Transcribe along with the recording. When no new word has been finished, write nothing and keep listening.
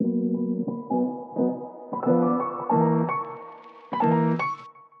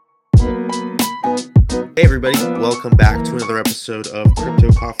Hey everybody, welcome back to another episode of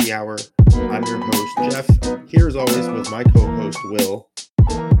Crypto Coffee Hour. I'm your host, Jeff, here as always with my co-host, Will.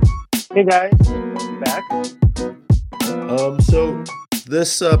 Hey guys, welcome back. So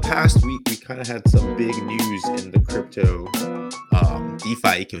this past week, we kind of had some big news in the crypto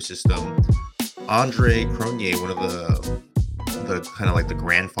DeFi ecosystem. Andre Cronje, one of the kind of like the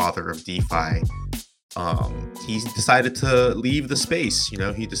grandfather of DeFi, he decided to leave the space.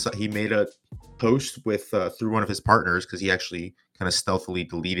 He made a post with through one of his partners because he actually kind of stealthily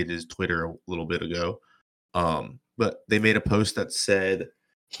deleted his Twitter a little bit ago. But they made a post that said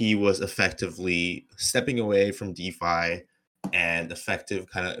he was effectively stepping away from DeFi and effective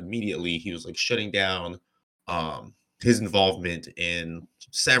kind of immediately. He was like shutting down his involvement in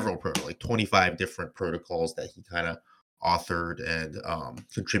several like 25 different protocols that he kind of authored and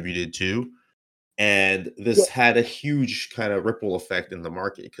contributed to. And Yeah, this had a huge kind of ripple effect in the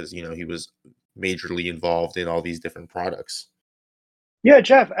market because, he was majorly involved in all these different products. yeah,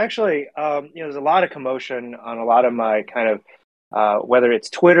 Jeff. Actually, there's a lot of commotion on a lot of my kind of whether it's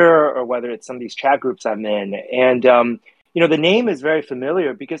Twitter or whether it's some of these chat groups I'm in, and the name is very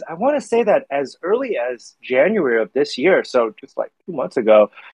familiar because I want to say that as early as January of this year, so just like 2 months ago,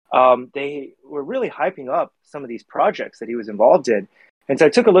 they were really hyping up some of these projects that he was involved in, and so I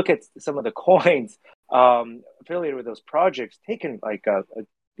took a look at some of the coins affiliated with those projects, taking like a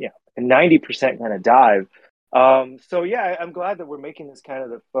 90% kind of dive. So yeah, I'm glad that we're making this kind of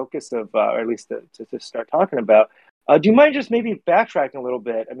the focus of, or at least to start talking about. Do you mind just maybe backtracking a little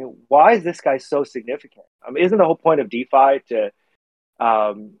bit? I mean, why is this guy so significant? I mean, isn't the whole point of DeFi to,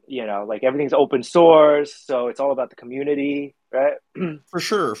 like everything's open source, so it's all about the community, right? For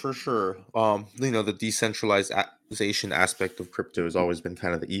sure, for sure. The decentralization aspect of crypto has always been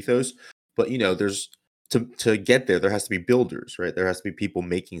kind of the ethos, but there's to get there has to be builders, right? There has to be people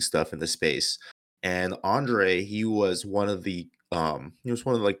making stuff in the space. And Andre, he was one of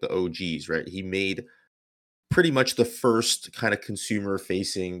like the OGs, right? He made pretty much the first kind of consumer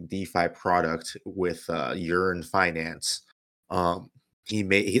facing DeFi product with Yearn Finance.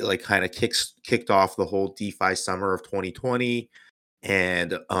 He like kind of kicked off the whole DeFi summer of 2020,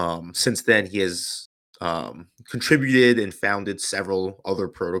 and since then he has contributed and founded several other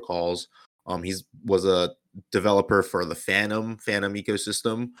protocols. He's was a developer for the Phantom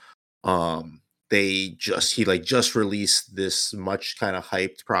ecosystem. He just released this much kind of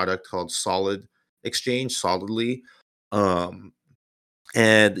hyped product called Solidly. Um,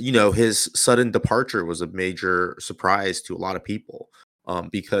 and his sudden departure was a major surprise to a lot of people,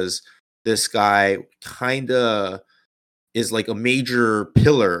 because this guy kind of is like a major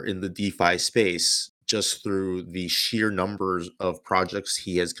pillar in the DeFi space just through the sheer numbers of projects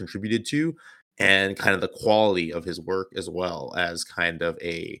he has contributed to and kind of the quality of his work as well as kind of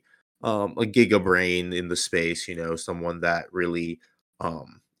a giga brain in the space, someone that really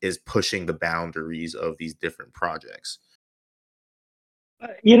is pushing the boundaries of these different projects.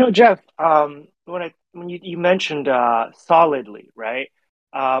 Jeff, when you mentioned solidly, right?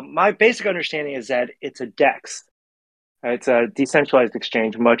 My basic understanding is that it's a DEX. It's a decentralized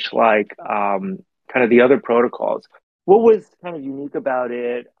exchange, much like kind of the other protocols. What was kind of unique about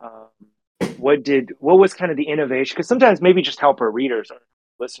it? What was kind of the innovation? Because sometimes maybe just help our readers or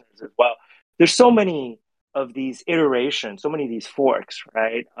listeners as well. There's so many of these iterations, so many of these forks,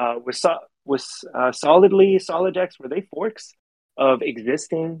 right? Solidex, were they forks of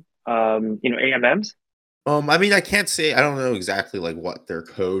existing AMMs? I mean, I can't say, I don't know exactly like what their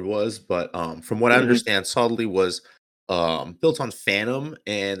code was, but from what I Mm-hmm. understand, Solidly was built on Phantom,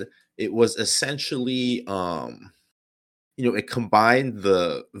 and it was essentially it combined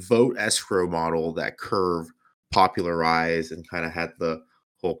the vote escrow model that Curve popularized and kind of had the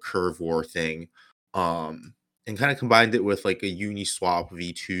whole Curve war thing, and kind of combined it with like a Uniswap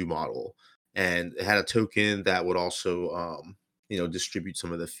V2 model, and it had a token that would also distribute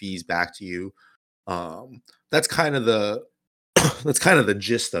some of the fees back to you. That's kind of the that's kind of the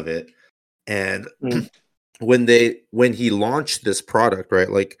gist of it. And Mm-hmm. when he launched this product, right,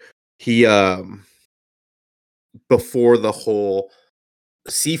 like he before the whole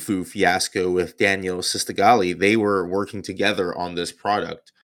Sifu fiasco with Daniel Sistigali, they were working together on this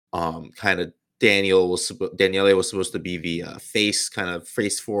product. Kind of Daniele was supposed to be the face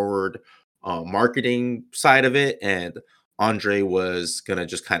forward marketing side of it, and Andre was gonna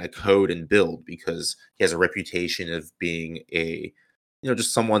just kind of code and build because he has a reputation of being a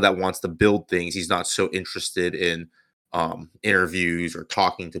just someone that wants to build things. He's not so interested in interviews or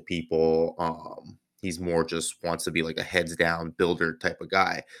talking to people. He's more just wants to be like a heads down builder type of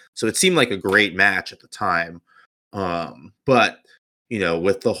guy. So it seemed like a great match at the time. But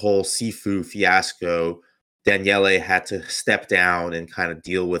with the whole Sifu fiasco, Daniele had to step down and kind of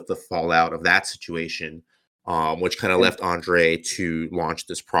deal with the fallout of that situation, which kind of Yeah. left Andre to launch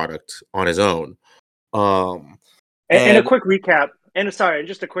this product on his own. Um, And a and quick recap, and sorry,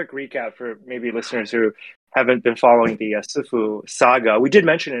 just a quick recap for maybe listeners who haven't been following the Sifu saga. We did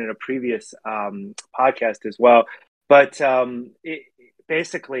mention it in a previous podcast as well, but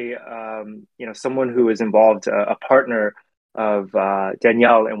basically, someone who is involved, a partner of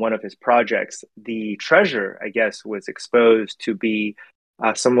Danielle in one of his projects, the treasurer, I guess, was exposed to be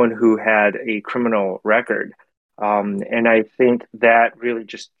someone who had a criminal record. And I think that really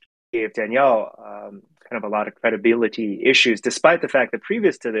just gave Danielle kind of a lot of credibility issues, despite the fact that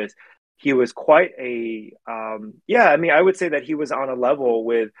previous to this, he was quite a, I mean, I would say that he was on a level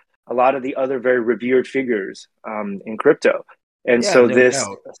with a lot of the other very revered figures in crypto. And yeah, so no this,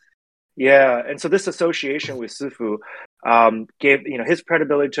 doubt. yeah, and so this association with Sifu gave, his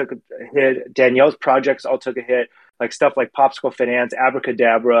credibility took a hit. Danielle's projects all took a hit, like stuff like Popsicle Finance,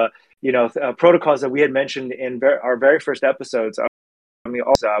 Abracadabra, protocols that we had mentioned in our very first episodes. I mean,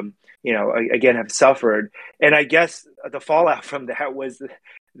 also, again, have suffered. And I guess the fallout from that was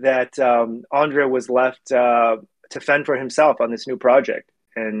that Andre was left to fend for himself on this new project.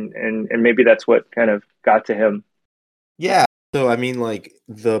 And maybe that's what kind of got to him. Yeah. So I mean, like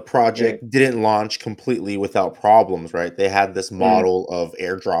the Yeah. project didn't launch completely without problems, right? They had this Mm. model of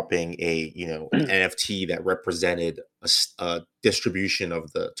airdropping a, an NFT that represented a distribution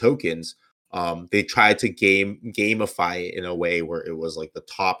of the tokens. They tried to gamify it in a way where it was like the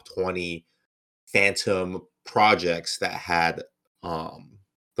top 20 phantom projects that had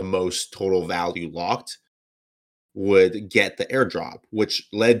the most total value locked would get the airdrop, which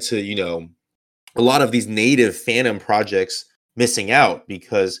led to, a lot of these native Phantom projects missing out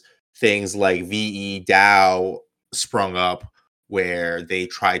because things like VE DAO sprung up where they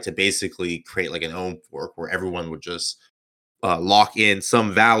tried to basically create like an own fork where everyone would just lock in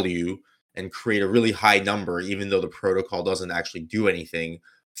some value and create a really high number, even though the protocol doesn't actually do anything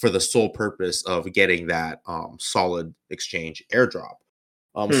for the sole purpose of getting that solid exchange airdrop.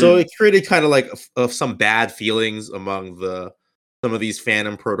 So Mm. it created kind of like of some bad feelings among some of these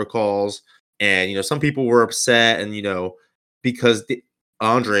Phantom protocols, and some people were upset, and because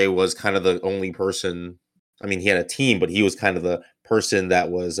Andre was kind of the only person. I mean, he had a team, but he was kind of the person that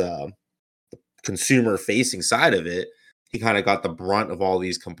was consumer facing side of it. He kind of got the brunt of all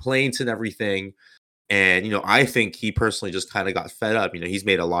these complaints and everything. And, I think he personally just kind of got fed up. He's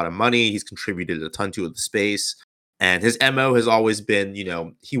made a lot of money. He's contributed a ton to the space. And his MO has always been,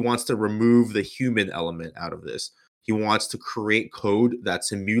 he wants to remove the human element out of this. He wants to create code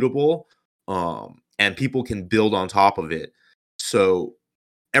that's immutable, and people can build on top of it. So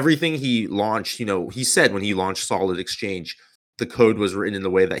everything he launched, he said when he launched Solid Exchange, the code was written in the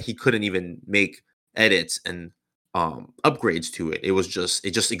way that he couldn't even make edits and upgrades to it.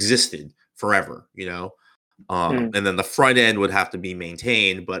 It just existed forever, Mm. and then the front end would have to be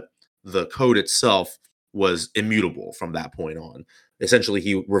maintained, but the code itself was immutable from that point on. Essentially,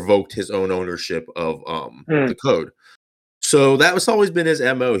 he revoked his own ownership of the Mm. code. So that was always been his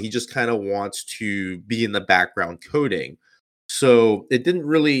MO. He just kind of wants to be in the background coding. So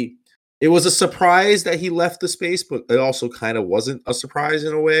it was a surprise that he left the space, but it also kind of wasn't a surprise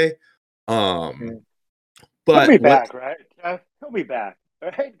in a way. Um, Mm. He'll but be what back, right? He'll be back,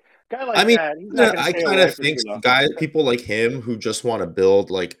 right? Guy I like mean, that, he's not going to I stay kind of away for think too long. people like him who just want to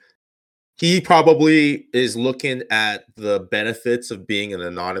build, like, he probably is looking at the benefits of being an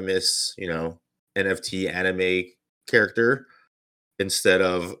anonymous, NFT anime character instead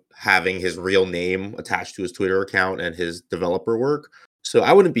of having his real name attached to his Twitter account and his developer work. So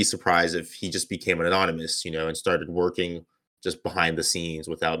I wouldn't be surprised if he just became an anonymous, and started working just behind the scenes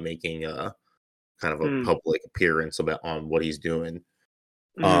without making a kind of a Mm. public appearance about on what he's doing.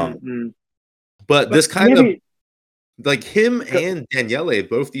 Mm. Um, Mm. but But this kind of maybe, like him go, and Daniele,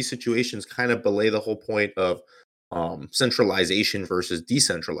 both these situations kind of belay the whole point of centralization versus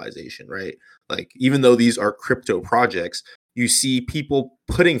decentralization, right? Like, even though these are crypto projects, you see people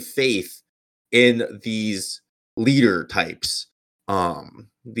putting faith in these leader types,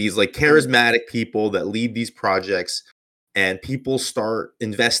 these like mm. charismatic people that lead these projects, and people start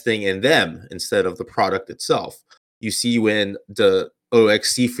investing in them instead of the product itself. You see when the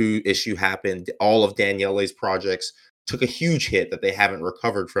OX Sifu issue happened, all of Daniele's projects took a huge hit that they haven't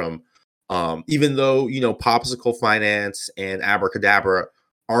recovered from. Even though, Popsicle Finance and Abracadabra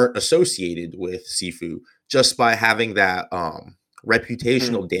aren't associated with Sifu, just by having that Mm.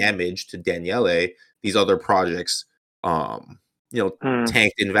 reputational damage to Daniele, these other projects, um, Mm.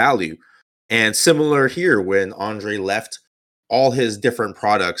 tanked in value. And similar here, when Andre left, all his different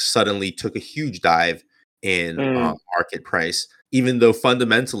products suddenly took a huge dive, in Mm. market price, even though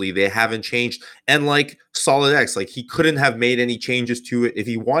fundamentally they haven't changed. And like Solid X, like he couldn't have made any changes to it if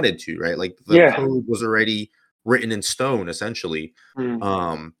he wanted to, right? Like the Yeah. code was already written in stone, essentially. Mm.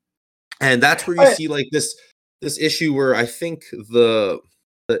 Um, and that's where you I, see like this issue where I think the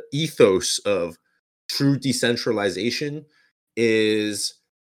ethos of true decentralization is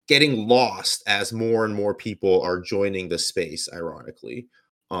getting lost as more and more people are joining the space, ironically.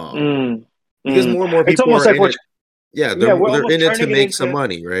 Um, mm, because mm. more and more It's people almost are like in it. Yeah, yeah, we're they're almost in it to turning it make some into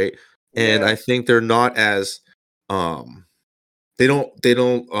money, right? And yeah. I think they're not as um they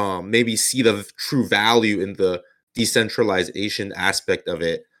don't maybe see the true value in the decentralization aspect of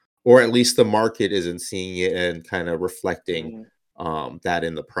it, or at least the market isn't seeing it and kind of reflecting Mm. that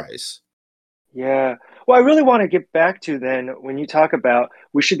in the price. Yeah. Well, I really want to get back to then when you talk about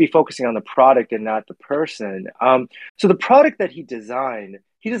we should be focusing on the product and not the person. So the product that he designed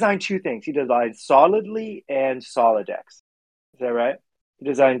two things. He designed Solidly and SolidX. Is that right? He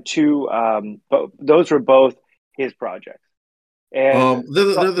designed two, but those were both his projects. And so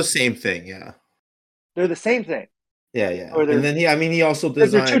They're the same thing, yeah. they're the same thing, Yeah, yeah. or And then I mean he also they're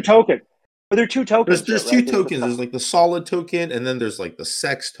two designed tokens. But they're two tokens though, there's two right? There's the tokens. There's like the solid token and then there's like the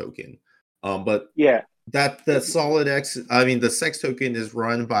sex token. But yeah. that solid X, I mean the sex token is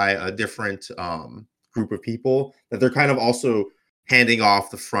run by a different group of people that they're kind of also handing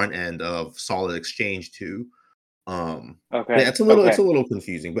off the front end of solid exchange to. But Okay. yeah, it's Okay. a little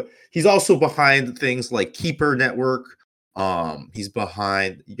confusing, but he's also behind things like Keeper Network. He's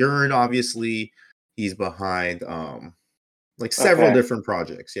behind Urine, obviously. He's behind like several Okay. different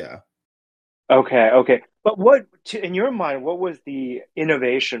projects. Yeah. Okay, okay. But in your mind, what was the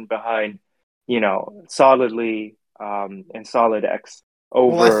innovation behind, Solidly and Solid X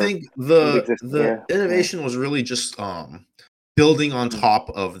Well, I over think the existing? the Yeah, yeah. innovation was really just building on Mm, top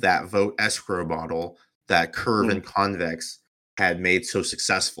of that vote escrow model that Curve mm. and Convex had made so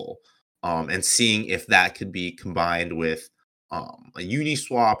successful, and seeing if that could be combined with a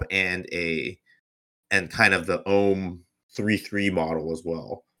Uniswap and kind of the Ohm 3.3 model as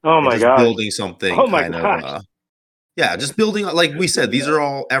well, Oh and my just gosh. building something Oh my kind of gosh. yeah, just building like we said, these Yeah. are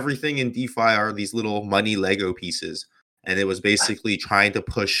all everything in DeFi are these little money Lego pieces. And it was basically trying to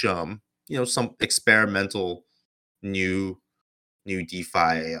push some experimental new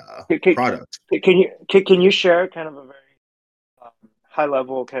DeFi Can, can, product. can you share kind of a very high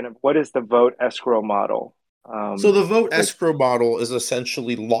level kind of what is the vote escrow model? So the vote Like, escrow model is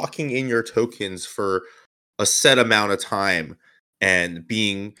essentially locking in your tokens for a set amount of time and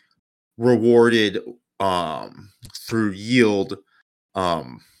being rewarded through yield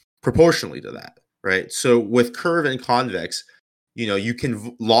um proportionally to that, right? So with Curve and Convex, you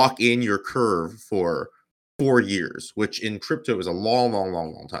can lock in your curve for 4 years, which in crypto is a long, long,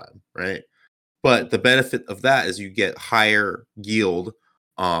 long, long time, right? But the benefit of that is you get higher yield,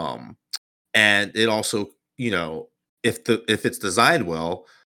 um, and it also, if it's designed well,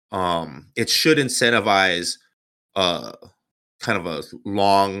 it should incentivize uh kind of a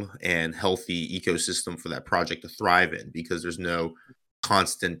long and healthy ecosystem for that project to thrive in because there's no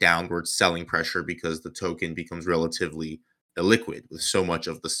constant downward selling pressure because the token becomes relatively illiquid with so much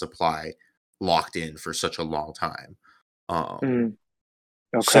of the supply locked in for such a long time. Um, mm,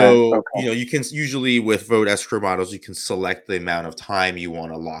 okay, so, okay. you can usually with vote escrow models, you can select the amount of time you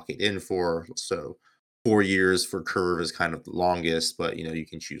want to lock it in for. So, 4 years for Curve is kind of the longest, but you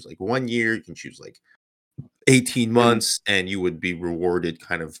can choose like 1 year, you can choose like 18 Mm, months, and you would be rewarded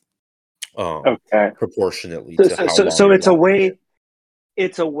kind of okay. proportionately So, to so, how so, long so you're it's a locking it in. way.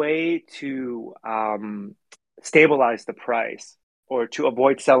 It's a way to stabilize the price or to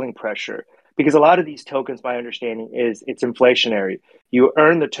avoid selling pressure. Because a lot of these tokens, my understanding is it's inflationary. You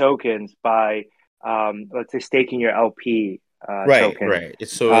earn the tokens by, let's say, staking your LP Right, token. right.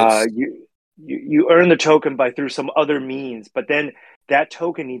 So Uh, it's you, you earn the token by through some other means, but then that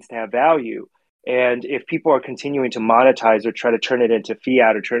token needs to have value. And if people are continuing to monetize or try to turn it into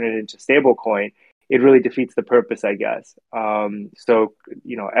fiat or turn it into stablecoin, it really defeats the purpose, I guess. So,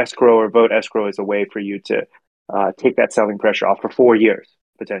 escrow or vote escrow is a way for you to take that selling pressure off for 4 years,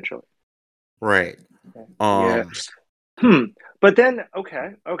 potentially. right. Yeah. Um, Hmm. But then,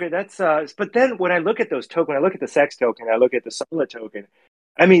 okay, that's but then when I look at those tokens, I look at the sex token, I look at the solid token,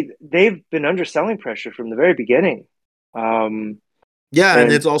 I mean, they've been under selling pressure from the very beginning. Um, yeah, and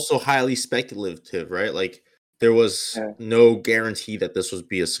and it's also highly speculative, right? Like there was uh, no guarantee that this would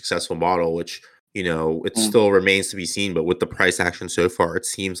be a successful model, which it mm, still remains to be seen. But with the price action so far, it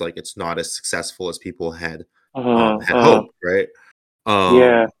seems like it's not as successful as people uh, had uh, hoped, right?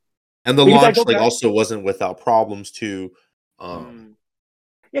 yeah, And the because I launch go like back. also wasn't without problems too. Um, Mm.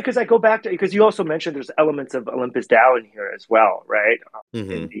 Yeah, because I go back to because you also mentioned there's elements of Olympus Dow in here as well, right? In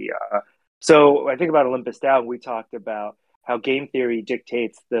Hmm. the so I think about Olympus Dow, we talked about how game theory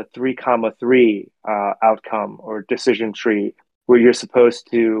dictates the 3 comma 3 outcome or decision tree, where you're supposed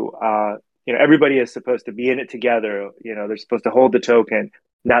to everybody is supposed to be in it together. They're supposed to hold the token,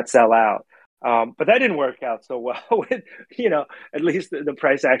 not sell out. But that didn't work out so well with at least the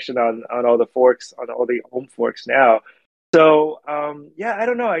price action on all the forks on all the home forks now. So yeah, I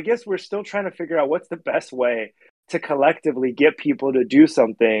don't know. I guess we're still trying to figure out what's the best way to collectively get people to do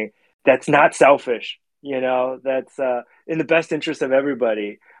something that's not selfish. That's in the best interest of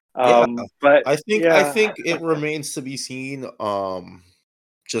everybody. Yeah, But I yeah, think it remains to be seen,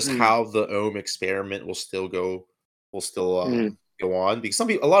 just mm, how the Ohm experiment will still mm, go on, because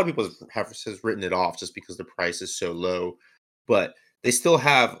a lot of people has written it off just because the price is so low, but they still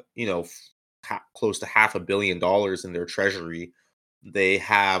have, close to $500 million in their treasury. They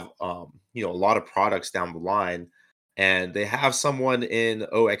have, a lot of products down the line, and they have someone in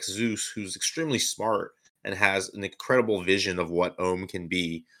OX Zeus who's extremely smart and has an incredible vision of what Ohm can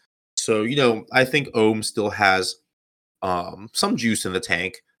be. So, I think Ohm still has some juice in the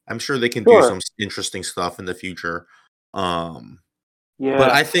tank. I'm sure they can do some sure, interesting stuff in the future. Um, but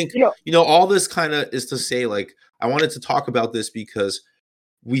yeah, I think, all this kind of is to say, like, I wanted to talk about this because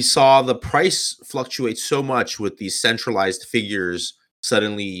we saw the price fluctuate so much with these centralized figures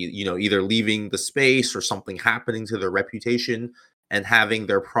suddenly, either leaving the space or something happening to their reputation and having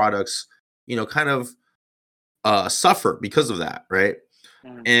their products, kind of suffer because of that, right? mm,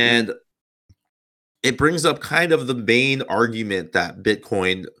 mm, And it brings up kind of the main argument that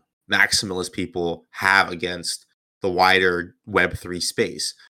Bitcoin maximalist people have against the wider Web3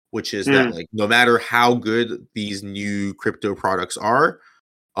 space, which is that, mm, like, no matter how good these new crypto products are,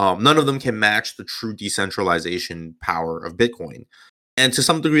 none of them can match the true decentralization power of Bitcoin. And to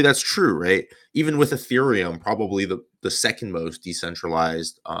some degree, that's true, right? Even with Ethereum, probably the second most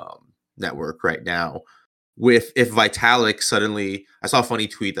decentralized network right now. With if Vitalik suddenly, I saw a funny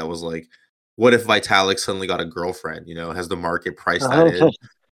tweet that was like, "What if Vitalik suddenly got a girlfriend? Has the market priced that in?"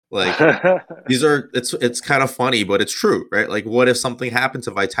 Like, it's kind of funny, but it's true, right? Like, what if something happened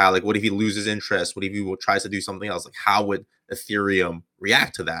to Vitalik? What if he loses interest? What if he tries to do something else? Like, how would Ethereum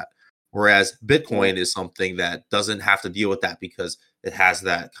react to that? Whereas yeah, Bitcoin is something that doesn't have to deal with that because it has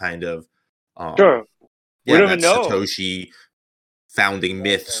that kind of, um, sure. We yeah, don't that even know. Satoshi founding Right,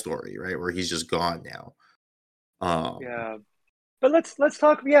 myth right. story, right, where he's just gone now. Um, Yeah. But let's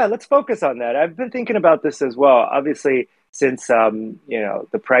talk. Yeah, let's focus on that. I've been thinking about this as well. Obviously, since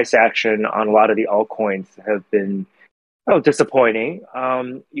the price action on a lot of the altcoins have been disappointing.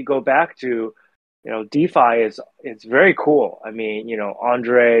 You go back to DeFi is it's very cool. I mean,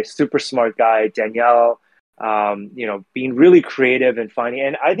 Andre, super smart guy, Danielle, being really creative and finding.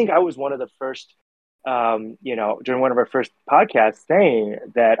 And I think I was one of the first, during one of our first podcasts, saying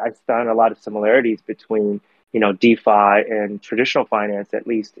that I found a lot of similarities between DeFi and traditional finance, at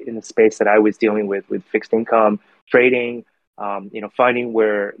least in the space that I was dealing with fixed income trading. Finding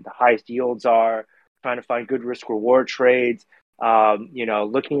where the highest yields are, trying to find good risk reward trades.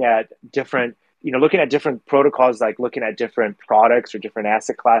 Looking at different protocols, like looking at different products or different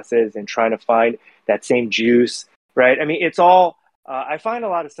asset classes, and trying to find that same juice, right? I mean, it's all. I find a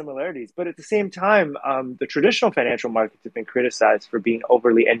lot of similarities, but at the same time, the traditional financial markets have been criticized for being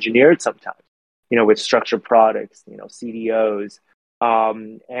overly engineered sometimes. With structured products, CDOs,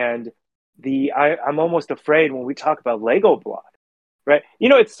 and I'm almost afraid when we talk about Lego blocks, right?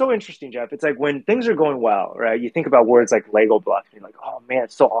 It's so interesting, Jeff. It's like when things are going well, right? You think about words like Lego blocks, and you're like, oh man,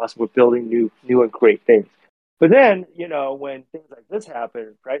 it's so awesome. We're building new and great things. But then, when things like this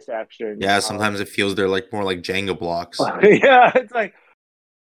happen, price action, yeah, sometimes it feels they're like more like Jenga blocks. yeah, it's like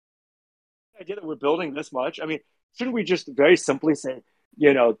the idea that we're building this much. I mean, shouldn't we just very simply say,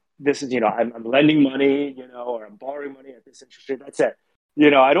 this is, I'm lending money, or I'm borrowing money at this interest rate. That's it.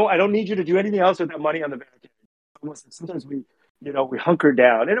 I don't need you to do anything else with that money on the back end. Almost sometimes we hunker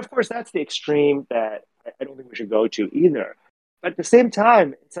down, and of course that's the extreme that I don't think we should go to either. But at the same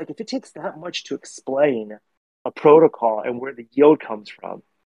time, it's like if it takes that much to explain a protocol and where the yield comes from,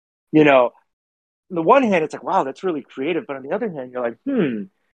 you know, on the one hand, it's like, wow, that's really creative. But on the other hand, you're like,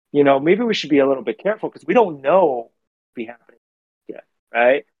 maybe we should be a little bit careful because we don't know what's be happening yet,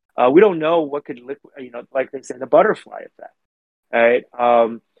 right? We don't know what could, like they say, the butterfly effect, right?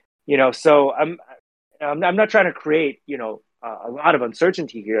 So I'm not trying to create, a lot of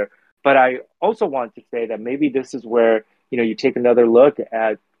uncertainty here, but I also want to say that maybe this is where, you take another look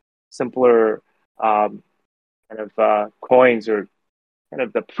at simpler kind of coins or kind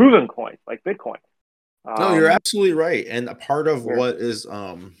of the proven coins like Bitcoin. No, you're absolutely right. And a part of Yeah. what is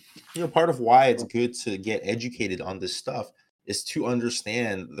part of why it's good to get educated on this stuff is to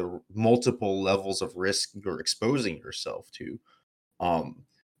understand the multiple levels of risk you're exposing yourself to. Um,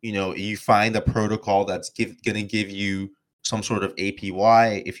 you find a protocol that's going to give you some sort of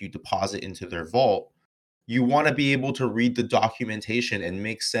APY if you deposit into their vault. You want to be able to read the documentation and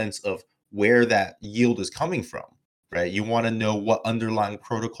make sense of where that yield is coming from, right? You want to know what underlying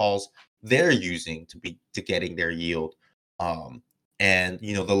protocols they're using to getting their yield, um, and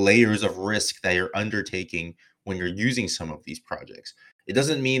the layers of risk that you're undertaking when you're using some of these projects. It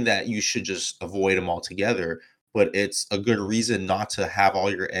doesn't mean that you should just avoid them altogether, but it's a good reason not to have all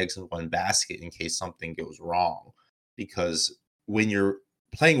your eggs in one basket in case something goes wrong. Because when you're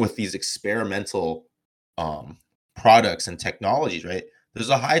playing with these experimental um, products and technologies, right? There's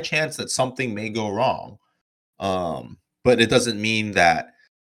a high chance that something may go wrong, but it doesn't mean that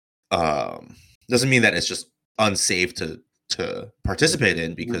it's just unsafe to participate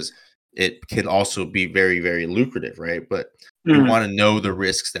in, because it can also be very, very lucrative, right? But you Mm. want to know the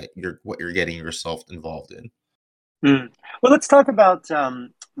risks that you're getting yourself involved in. Mm. Well, let's talk about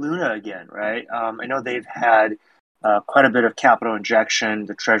Luna again, right? I know they've had quite a bit of capital injection.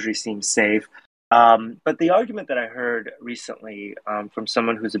 The treasury seems safe. But the argument that I heard recently from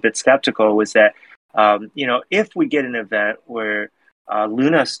someone who's a bit skeptical was that, if we get an event where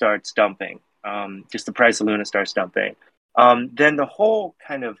Luna starts dumping, just the price of Luna starts dumping, then the whole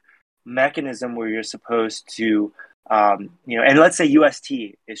kind of mechanism where you're supposed to, and let's say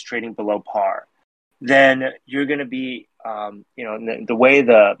UST is trading below par, then you're going to be, the way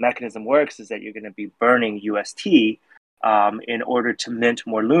the mechanism works is that you're going to be burning UST in order to mint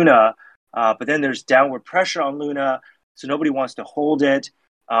more Luna. But then there's downward pressure on Luna, so nobody wants to hold it.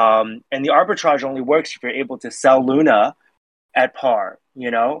 And the arbitrage only works if you're able to sell Luna at par,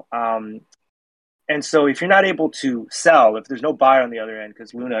 and so if you're not able to sell, if there's no buyer on the other end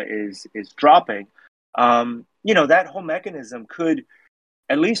because Luna is dropping, that whole mechanism could,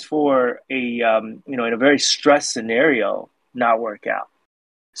 at least for a in a very stressed scenario, not work out.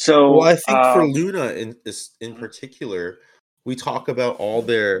 Well, I So think for Luna in particular, we talk about all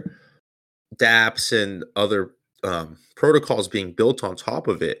their dApps and other protocols being built on top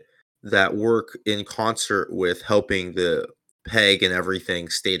of it that work in concert with helping the peg and everything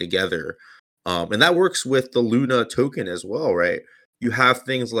stay together. And that works with the Luna token as well, right? You have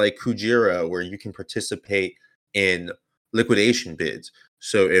things like Kujira where you can participate in liquidation bids.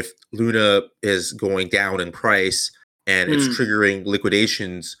 So if Luna is going down in price and it's mm, triggering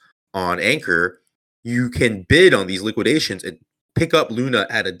liquidations on Anchor, you can bid on these liquidations and pick up Luna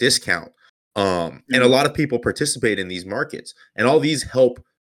at a discount. And a mm, lot of people participate in these markets, and all these help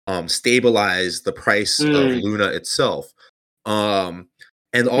stabilize the price of mm, Luna itself. Um,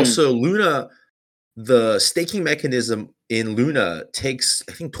 and mm, also, Luna, the staking mechanism in Luna takes,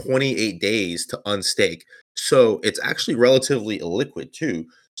 I think, 28 days to unstake. So it's actually relatively illiquid too.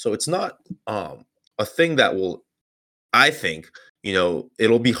 So it's not a thing that will, I think,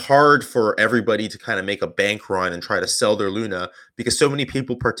 it'll be hard for everybody to kind of make a bank run and try to sell their Luna, because so many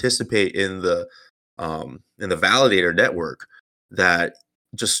people participate in the validator network that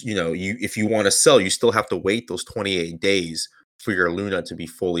just, you if you want to sell, you still have to wait those 28 days for your Luna to be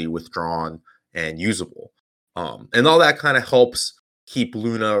fully withdrawn and usable. And all that kind of helps keep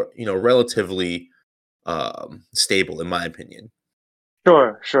Luna, relatively stable, in my opinion.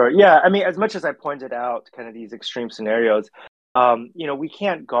 sure, sure. Yeah, I mean, as much as I pointed out, kind of these extreme scenarios, we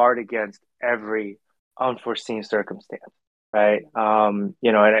can't guard against every unforeseen circumstance, right? And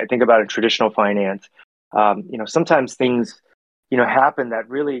I think about in traditional finance, sometimes things, happen that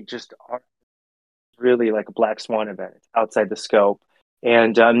really just are really like a black swan event. It's outside the scope.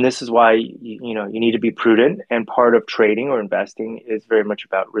 And this is why you need to be prudent. And part of trading or investing is very much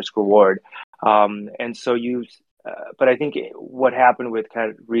about risk reward. And so but I think what happened with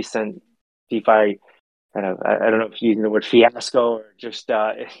kind of recent DeFi, kind of, I don't know if you're using the word fiasco or just,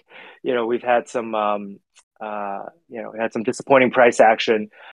 we've had some, we had some disappointing price action.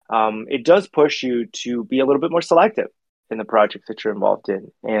 It does push you to be a little bit more selective in the projects that you're involved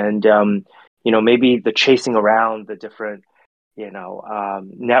in. And, maybe the chasing around the different,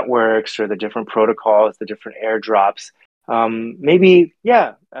 networks or the different protocols, the different airdrops. Maybe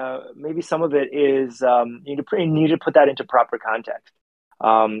some of it is you need to put that into proper context.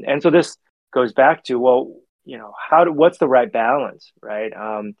 And so this goes back to, well, what's the right balance, right?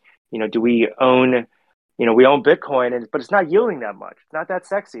 Do we own, we own Bitcoin, but it's not yielding that much. It's not that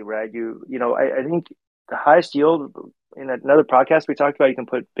sexy, right? I think the highest yield in another podcast we talked about, you can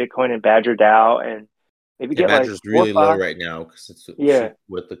put Bitcoin in Badger DAO and maybe Yeah, get like Badger's four or really low five. right now because it's Yeah.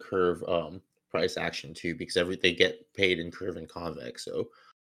 with the curve price action too, because they get paid in curve and convex. So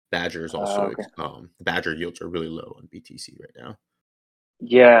Badger is also Okay. the Badger yields are really low on BTC right now.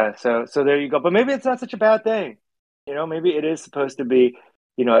 Yeah, so there you go. But maybe it's not such a bad thing. Maybe it is supposed to be,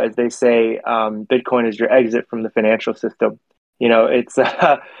 as they say, Bitcoin is your exit from the financial system. It's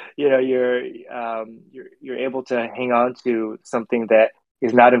you're able to hang on to something that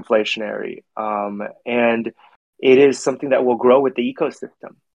is not inflationary, and it is something that will grow with the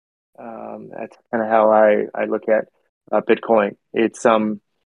ecosystem. That's kind of how I look at Bitcoin. It's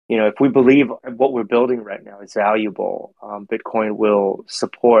if we believe what we're building right now is valuable, Bitcoin will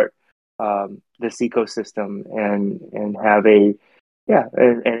support this ecosystem and have and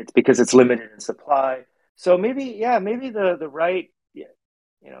it's because it's limited in supply. So maybe the right,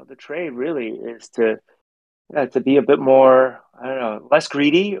 the trade really is to be a bit more, I don't know, less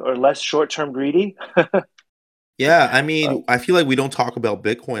greedy or less short term greedy. Yeah, I mean, I feel like we don't talk about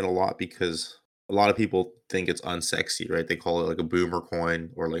Bitcoin a lot because a lot of people think it's unsexy, right? They call it like a boomer coin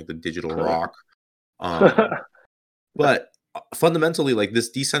or like the digital rock. Um, but fundamentally, like this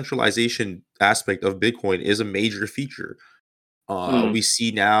decentralization aspect of Bitcoin is a major feature. Mm, We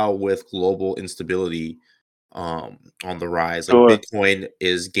see now with global instability on the rise, like sure. Bitcoin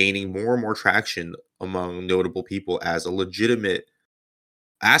is gaining more and more traction among notable people as a legitimate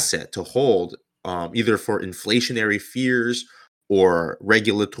asset to hold, either for inflationary fears or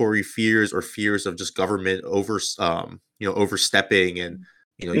regulatory fears or fears of just government overstepping and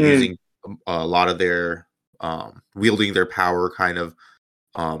Mm, using a lot of their wielding their power kind of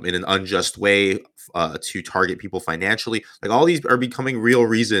in an unjust way to target people financially. Like all these are becoming real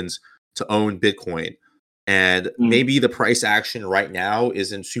reasons to own Bitcoin. And mm, maybe the price action right now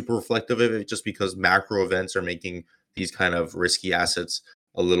isn't super reflective of it just because macro events are making these kind of risky assets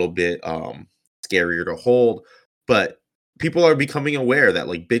a little bit scarier to hold. But people are becoming aware that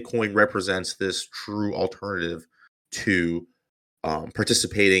like Bitcoin represents this true alternative to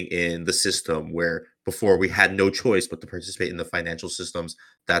participating in the system where before we had no choice but to participate in the financial systems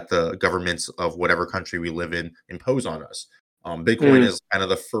that the governments of whatever country we live in impose on us. Bitcoin mm, is kind of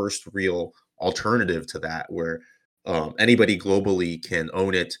the first real alternative to that, where anybody globally can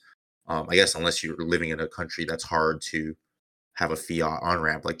own it. I guess unless you're living in a country that's hard to have a fiat on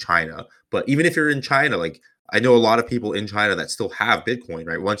ramp like China. But even if you're in China, like I know a lot of people in China that still have Bitcoin,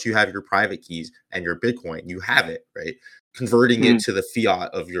 right? Once you have your private keys and your Bitcoin, you have it, right? Converting it mm, to the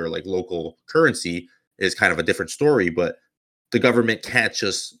fiat of your like local currency is kind of a different story, but the government can't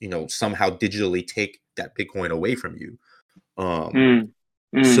just, somehow digitally take that Bitcoin away from you. Um, mm,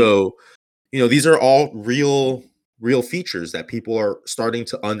 mm, so, these are all real features that people are starting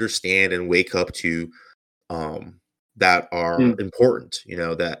to understand and wake up to um, that are mm. important,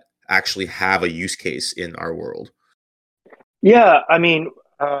 that actually have a use case in our world. Yeah, I mean,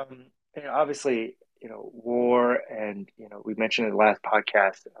 obviously, war and we mentioned in the last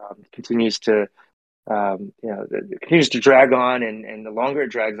podcast continues to it continues to drag on, and the longer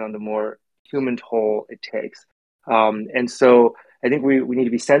it drags on, the more human toll it takes. And so I think we need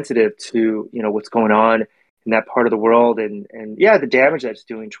to be sensitive to what's going on in that part of the world, and yeah, the damage that's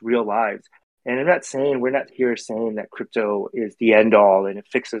doing to real lives. And we're not here saying that crypto is the end all and it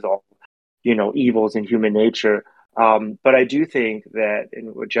fixes all evils in human nature. But I do think that,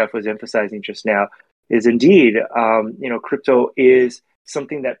 and what Jeff was emphasizing just now, is indeed, crypto is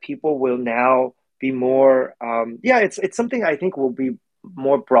something that people will now be more. It's something I think will be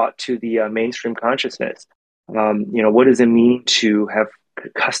more brought to the mainstream consciousness. What does it mean to have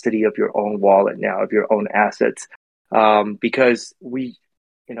custody of your own wallet now, of your own assets? Because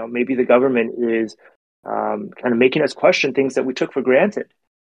maybe the government is kind of making us question things that we took for granted.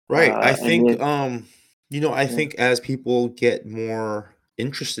 Right. I And think then, I yeah. think as people get more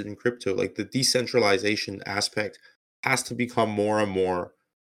interested in crypto, like the decentralization aspect has to become more and more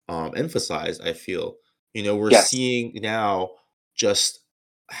emphasized, I feel. We're Yes. seeing now just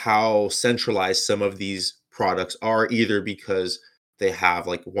how centralized some of these products are, either because they have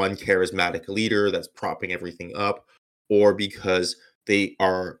like one charismatic leader that's propping everything up, or because they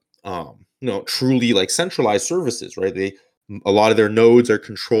are truly like centralized services, right? A lot of their nodes are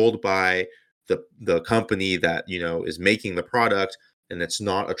controlled by the company that is making the product, and it's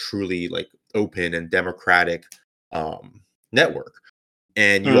not a truly like open and democratic network.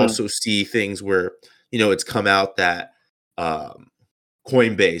 And you Mm, also see things where it's come out that um,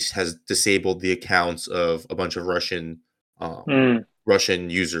 Coinbase has disabled the accounts of a bunch of um, mm. Russian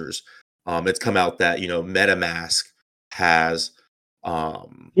users. It's come out that MetaMask has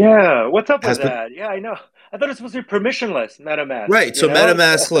um, Yeah. What's up with has been that? Yeah, I know. I thought it was supposed to be permissionless MetaMask, right. So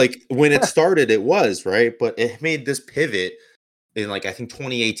MetaMask, like when it started, it was right, but it made this pivot in like I think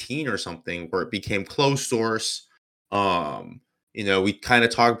 2018 or something, where it became closed source. Um, we kind of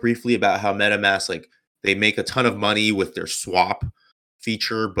talked briefly about how MetaMask, like, they make a ton of money with their swap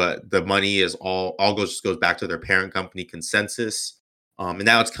feature, but the money is all goes back to their parent company Consensus. And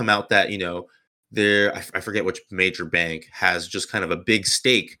now it's come out that I forget which major bank has just kind of a big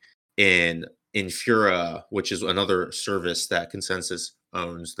stake in Infura, which is another service that Consensus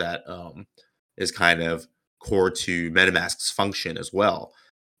owns that is kind of core to MetaMask's function as well.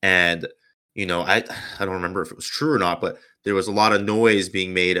 And I don't remember if it was true or not, but there was a lot of noise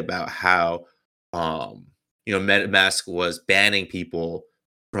being made about how MetaMask was banning people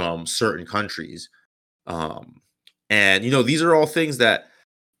from certain countries. Um, and these are all things that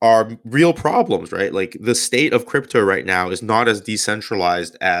are real problems, right? Like, the state of crypto right now is not as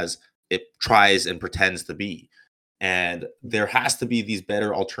decentralized as it tries and pretends to be. And there has to be these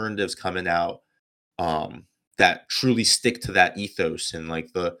better alternatives coming out, um, that truly stick to that ethos, and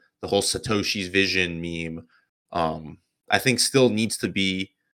like the whole Satoshi's vision meme. I think still needs to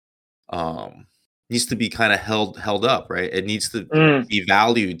be kind of held up, right? It needs to Mm. be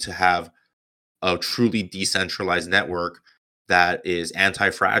valued to have a truly decentralized network that is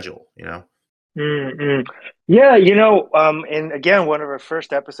anti-fragile, Mm-mm. Yeah, and again, one of our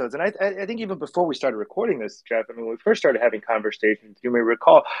first episodes, and I think even before we started recording this, Jeff, I mean, when we first started having conversations, you may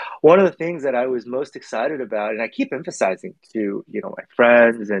recall one of the things that I was most excited about, and I keep emphasizing to, my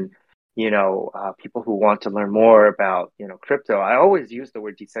friends and, people who want to learn more about, crypto, I always use the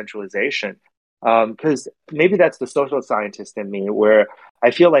word decentralization, because maybe that's the social scientist in me, where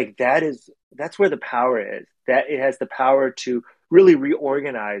I feel like that's where the power is, that it has the power to really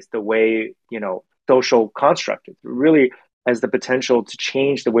reorganize the way social construct. It really has the potential to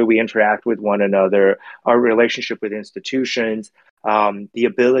change the way we interact with one another, our relationship with institutions, the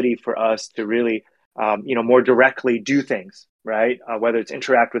ability for us to really more directly do things, right? Whether it's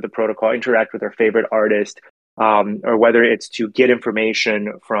interact with the protocol, interact with our favorite artist, or whether it's to get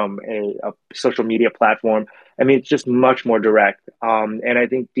information from a social media platform. I mean, it's just much more direct. And I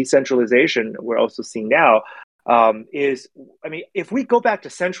think decentralization, we're also seeing now, is, I mean, if we go back to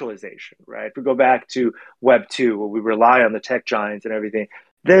centralization, right? If we go back to Web 2, where we rely on the tech giants and everything,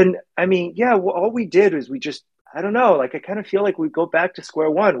 then, I mean, yeah, well, all we did is we just, I don't know, like, I kind of feel like we go back to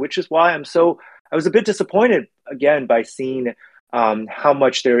square one, which is why I was a bit disappointed again by seeing how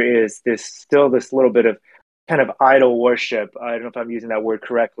much there is this little bit of kind of idol worship. I don't know if I'm using that word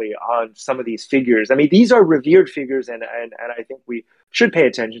correctly on some of these figures. I mean, these are revered figures, and I think we should pay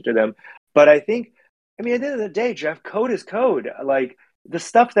attention to them. But I think, I mean, at the end of the day, Jeff, code is code. Like, the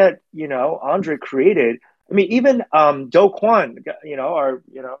stuff that Andre created. I mean, even Do Kwon, our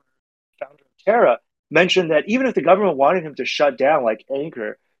founder of Terra, mentioned that even if the government wanted him to shut down like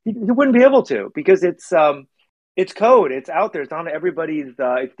Anchor, he wouldn't be able to, because it's code. It's out there. It's on everybody's.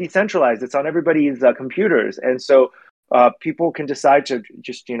 It's decentralized. It's on everybody's computers, and so people can decide to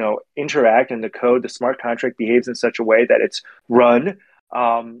just interact, and the code, the smart contract, behaves in such a way that it's run,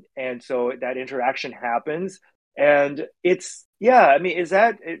 and so that interaction happens, and it's, yeah. I mean, is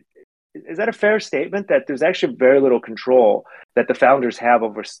that a fair statement, that there's actually very little control that the founders have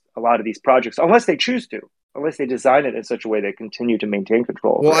over a lot of these projects, unless they choose to, unless they design it in such a way they continue to maintain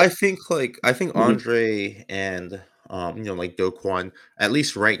control Well, over it? I think Mhm. Andre and like Do Kwon, at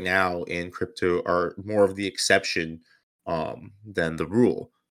least right now in crypto, are more of the exception than the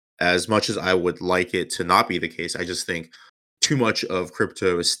rule. As much as I would like it to not be the case, I just think too much of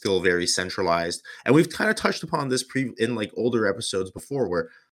crypto is still very centralized. And we've kind of touched upon this in like older episodes before, where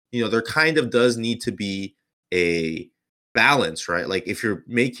there kind of does need to be a balance, right? Like, if you're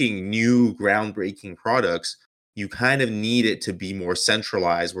making new groundbreaking products, you kind of need it to be more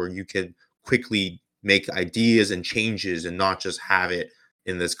centralized, where you can quickly make ideas and changes and not just have it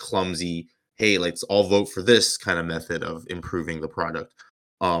in this clumsy, hey, let's all vote for this kind of method of improving the product.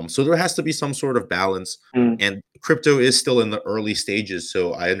 So there has to be some sort of balance, Mm. and crypto is still in the early stages,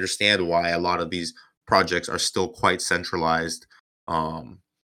 so I understand why a lot of these projects are still quite centralized. um,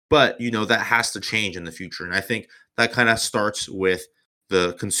 but that has to change in the future, and I think that kind of starts with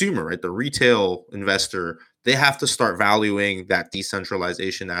the consumer, right? The retail investor, they have to start valuing that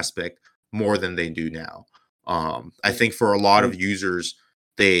decentralization aspect more than they do now. I think for a lot of users,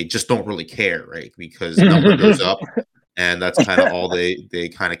 they just don't really care, right? Because number goes up, and that's kind of all they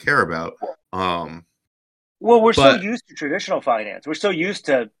kind of care about. Um, Well, we're so but used to traditional finance. We're so used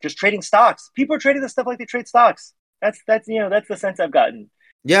to just trading stocks. People are trading this stuff like they trade stocks. That's that's the sense I've gotten.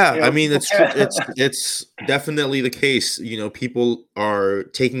 Yeah, I mean, People it's true. care. It's definitely the case. People are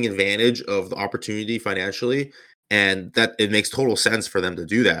taking advantage of the opportunity financially, and that it makes total sense for them to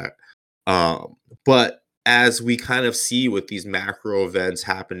do that. But as we kind of see with these macro events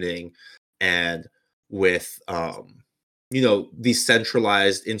happening and with these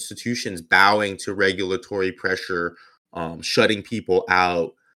centralized institutions bowing to regulatory pressure, shutting people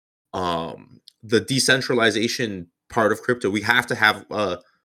out, the decentralization part of crypto, we have to have a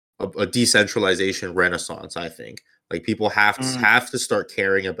decentralization renaissance, I think. Like people Mm, have to start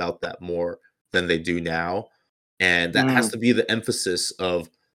caring about that more than they do now. And that has mm, to be the emphasis of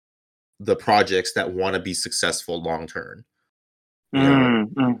the projects that want to be successful long term, you know?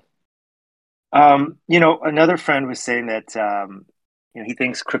 mm, mm. Another friend was saying that he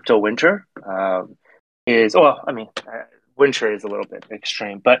thinks crypto winter is, well, I mean, winter is a little bit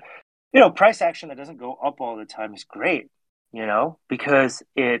extreme, but price action that doesn't go up all the time is great, because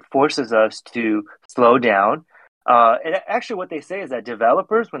it forces us to slow down. And actually, what they say is that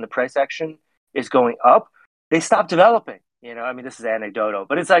developers, when the price action is going up, they stop developing. I mean, this is anecdotal,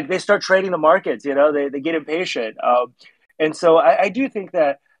 but it's like they start trading the markets. They get impatient, and so I do think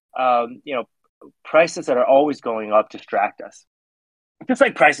that prices that are always going up distract us, just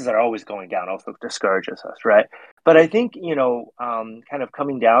like prices that are always going down also discourages us, right? But I think kind of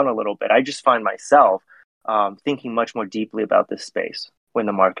coming down a little bit, I just find myself thinking much more deeply about this space when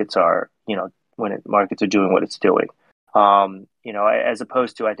the markets are markets are doing what it's doing, as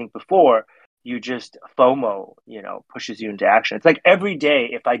opposed to, I think before, you just FOMO pushes you into action. It's like every day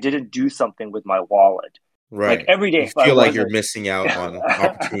if I didn't do something with my wallet, like Right. every day You if I feel like you're wasn't. missing out on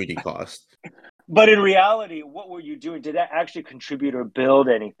opportunity cost. But in reality, what were you doing? Did that actually contribute or build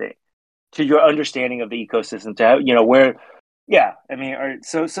anything to your understanding of the ecosystem? To have, where, yeah, I mean,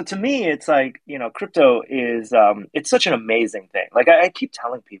 so to me, it's like crypto is it's such an amazing thing. Like I keep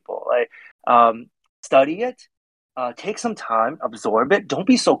telling people, like study it, take some time, absorb it. Don't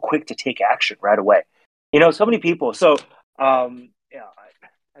be so quick to take action right away. So many people. So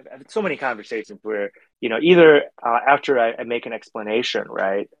I've had so many conversations where either after I make an explanation,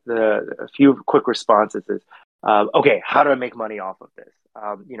 right, a few quick responses is, okay, how do I make money off of this?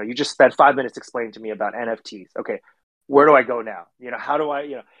 You just spent 5 minutes explaining to me about NFTs. Okay, where do I go now? How do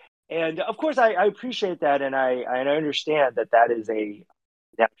I, and of course I appreciate that, and I understand that that is a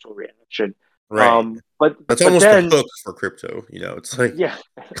natural reaction. Right. But That's but almost the then hook for crypto, It's like, yeah.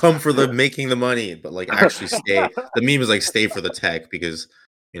 come for the making the money, but, like, actually stay. The meme is, like, stay for the tech because,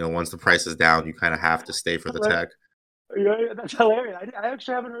 once the price is down, you kinda have to stay for the tech. Yeah, that's hilarious. I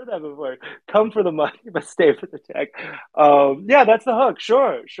actually haven't heard that before. Come for the money, but stay for the tech. Yeah, that's the hook.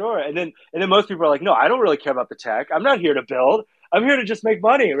 Sure, sure. And then most people are like, no, I don't really care about the tech. I'm not here to build. I'm here to just make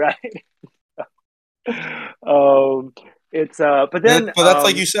money, right? um, it's but then But that's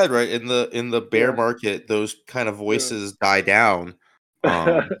like you said, right? In the bear yeah, market, those kind of yeah, voices die down,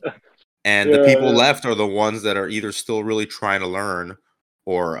 um, and the people yeah. left are the ones that are either still really trying to learn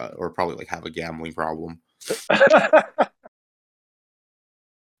or probably, like, have a gambling problem. Yeah.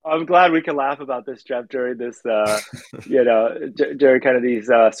 I'm glad we can laugh about this, Jeff, during this, during kind of these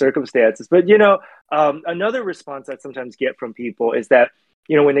circumstances. But another response I sometimes get from people is that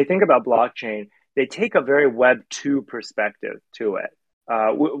when they think about blockchain, they take a very Web 2 perspective to it,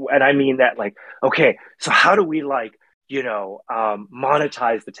 and I mean that like, okay, so how do we like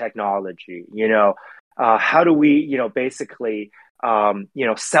monetize the technology? How do we basically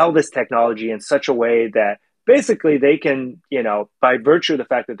sell this technology in such a way that basically they can, by virtue of the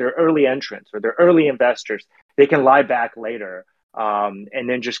fact that they're early entrants or they're early investors, they can lie back later, and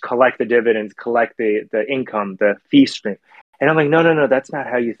then just collect the dividends, collect the income, the fee stream. And I'm like, no, no, no, that's not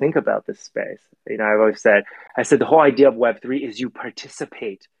how you think about this space. I've always said, the whole idea of Web3 is you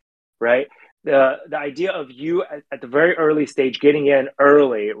participate, right? The idea of you at the very early stage getting in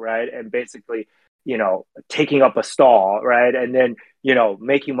early, right, and basically, taking up a stall, right, and then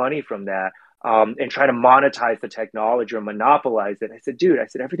making money from that, and try to monetize the technology or monopolize it. I said, dude,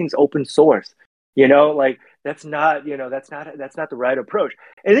 everything's open source. Like that's not the right approach.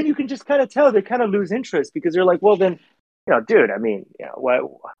 And then you can just kind of tell they kind of lose interest because they're like, well, then, dude, I mean, what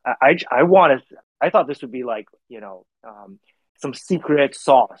I wanted, I thought this would be like, some secret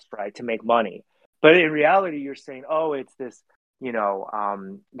sauce, right, to make money. But in reality, you're saying, oh, it's this,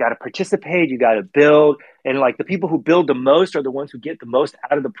 got to participate, you got to build, and like the people who build the most are the ones who get the most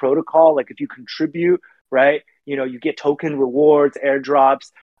out of the protocol. Like if you contribute, right, you get token rewards,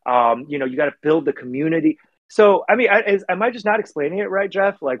 airdrops. You got to build the community. So I mean, am I just not explaining it right,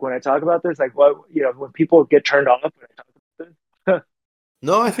 Jeff? Like when I talk about this, like what when people get turned off when I talk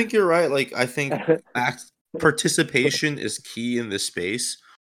No, I think you're right. Like, I think about participation is key in this space.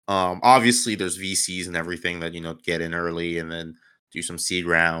 Obviously, there's VCs and everything that get in early and then do some seed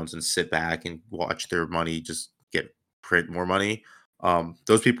rounds and sit back and watch their money just get print more money.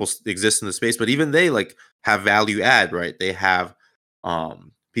 Those people exist in the space, but even they like have value add, right? They have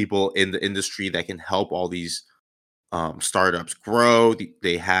people in the industry that can help all these startups grow.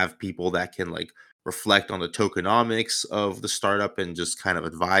 They have people that can like reflect on the tokenomics of the startup and just kind of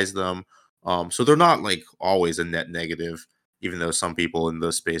advise them. So they're not like always a net negative, even though some people in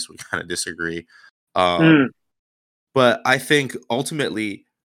the space would kind of disagree. Mm, But I think ultimately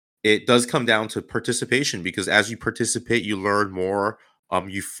it does come down to participation, because as you participate, you learn more.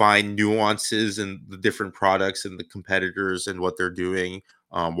 You find nuances in the different products and the competitors and what they're doing.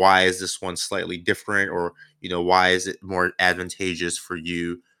 Why is this one slightly different, or why is it more advantageous for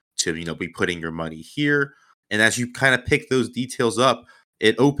you to be putting your money here? And as you kind of pick those details up,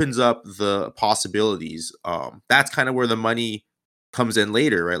 it opens up the possibilities. That's kind of where the money comes in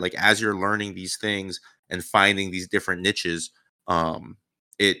later, right? Like as you're learning these things and finding these different niches,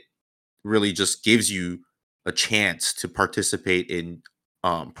 it really just gives you a chance to participate in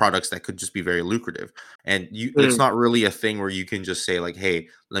products that could just be very lucrative. And it's mm, not really a thing where you can just say like, hey,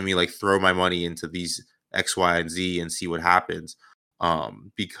 let me like throw my money into these X, Y, and Z and see what happens.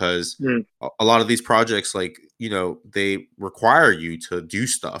 Because mm, a lot of these projects, like, they require you to do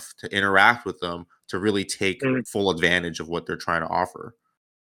stuff, to interact with them, to really take mm. full advantage of what they're trying to offer.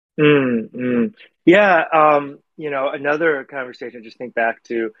 Mm, mm. Yeah, another conversation, just think back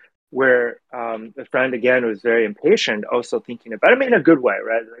to where a friend again was very impatient, also thinking about, I mean, in a good way,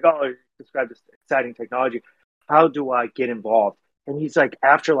 right? Like, oh, you described this exciting technology. How do I get involved? And he's like,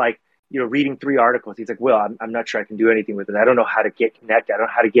 after like, reading three articles, he's like, Will, I'm not sure I can do anything with it. I don't know how to get connected. I don't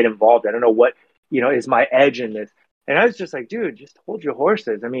know how to get involved. I don't know what, is my edge in this. And I was just like, dude, just hold your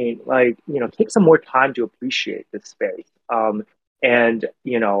horses. I mean, like, take some more time to appreciate this space. And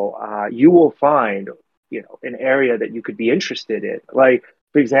you will find an area that you could be interested in. Like,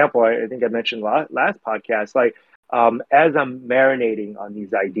 for example, I think I mentioned last podcast, like, as I'm marinating on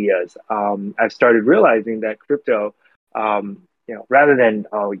these ideas, I've started realizing that crypto, rather than,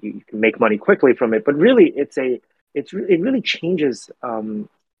 oh, you can make money quickly from it, but really it really changes the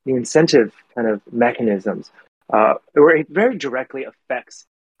incentive kind of mechanisms, where it very directly affects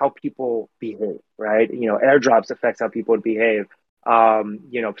how people behave, right? Airdrops affects how people behave.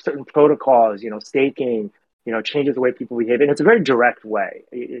 Certain protocols, staking, changes the way people behave. And it's a very direct way.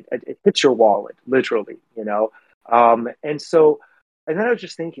 It hits your wallet, literally. And then I was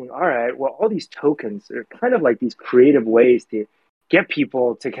just thinking, all right, well, all these tokens are kind of like these creative ways to get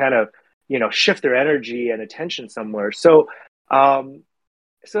people to kind of, shift their energy and attention somewhere. Um,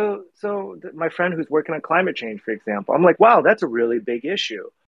 my friend who's working on climate change, for example, I'm like, wow, that's a really big issue.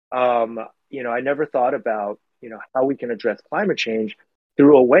 I never thought about, how we can address climate change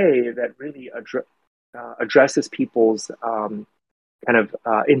through a way that really addresses people's kind of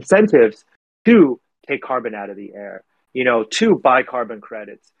incentives to take carbon out of the air, to buy carbon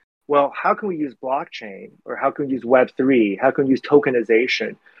credits. Well, how can we use blockchain, or how can we use Web3? How can we use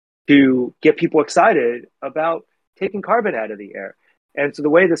tokenization to get people excited about taking carbon out of the air? And so the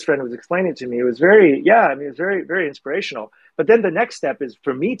way this friend was explaining it to me, it was very, yeah, I mean, it was very, very inspirational. But then the next step is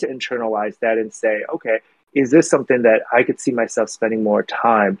for me to internalize that and say, okay, is this something that I could see myself spending more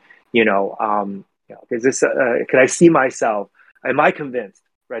time? Is this, can I see myself? Am I convinced,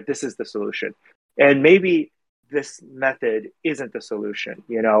 right? This is the solution. And maybe this method isn't the solution.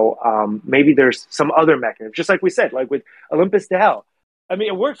 Maybe there's some other mechanism, just like we said, like with Olympus DAO. I mean,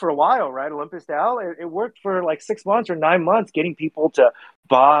 it worked for a while, right? Olympus DAO, it worked for like 6 months or 9 months, getting people to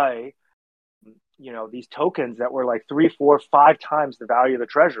buy, these tokens that were like 3, 4, 5 times the value of the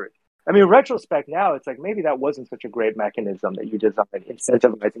treasury. I mean, in retrospect now, it's like maybe that wasn't such a great mechanism that you designed,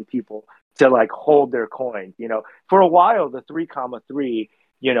 incentivizing people to like hold their coins. For a while, the 3 comma 3,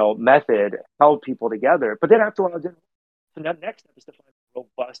 method held people together. But then after a while, it didn't. So now the next step is to find a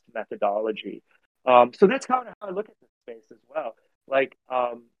robust methodology. So that's kind of how I look at this space as well. Like,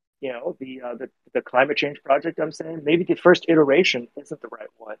 the climate change project, I'm saying maybe the first iteration isn't the right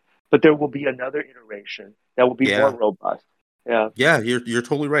one, but there will be another iteration that will be more Yeah. robust. Yeah. Yeah, you're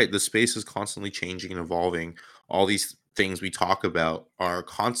totally right. The space is constantly changing and evolving. All these things we talk about are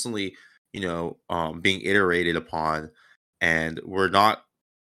constantly, being iterated upon, and we're not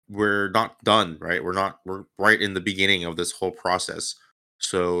done, right? We're right in the beginning of this whole process.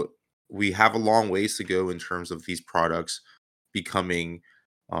 So we have a long ways to go in terms of these products becoming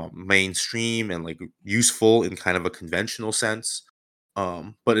mainstream and like useful in kind of a conventional sense.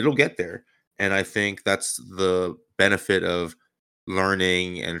 But it'll get there. And I think that's the benefit of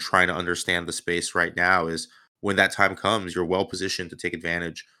learning and trying to understand the space right now, is when that time comes, you're well positioned to take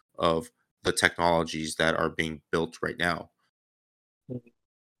advantage of the technologies that are being built right now.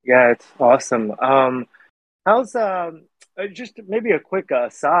 Yeah, it's awesome. How's just maybe a quick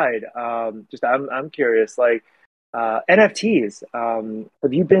aside. Just I'm curious, like NFTs.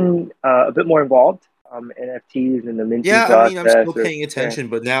 Have you been a bit more involved? NFTs and the minting Yeah, I mean, I'm process, still or paying yeah. attention,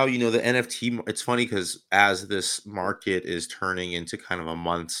 but now, the NFT, it's funny because as this market is turning into kind of a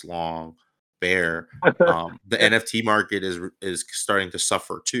months long bear, the NFT market is starting to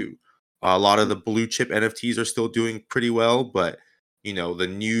suffer too. A lot of the blue chip NFTs are still doing pretty well, but the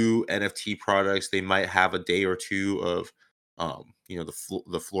new NFT products, they might have a day or two of,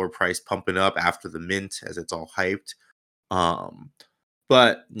 the floor price pumping up after the mint as it's all hyped. Um,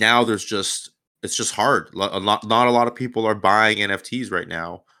 but now it's just hard. Not a lot of people are buying NFTs right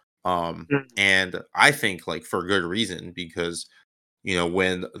now. Mm, And I think like for good reason because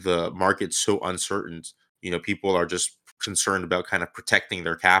when the market's so uncertain, people are just concerned about kind of protecting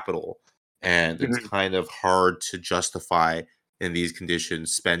their capital. And it's mhm. kind of hard to justify in these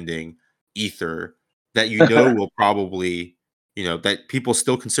conditions spending ether that will probably, that people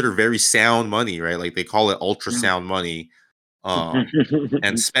still consider very sound money, right? Like they call it ultrasound money,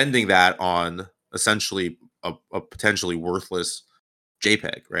 and spending that on essentially a potentially worthless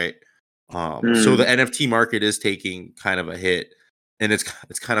JPEG, right? So the Mm, NFT market is taking kind of a hit, and it's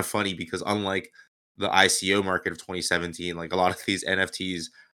kind of funny because unlike the ICO market of 2017, like a lot of these NFTs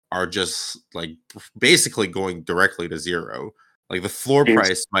are just like basically going directly to zero. Like the floor Jeez.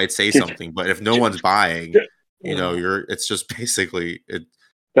 price might say Just, something, but if no just, one's buying, uh, you're it's just basically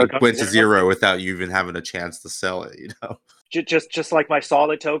they'll it go to went to zero. zero without you even having a chance to sell it. Just like my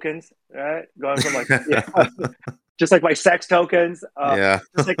solid tokens, right? Going from like yeah, just like my sex tokens, Yeah.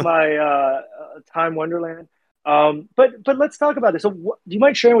 just like my time Wonderland. But let's talk about this. So, do you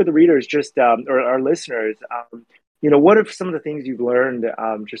mind sharing with the readers, just or our listeners, what are some of the things you've learned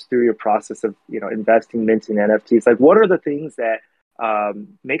just through your process of investing, minting NFTs? Like, what are the things that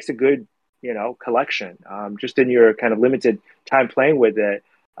makes a good collection? Just in your kind of limited time playing with it.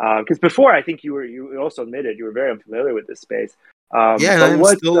 Because before, I think you also admitted you were very unfamiliar with this space. Yeah, and But I'm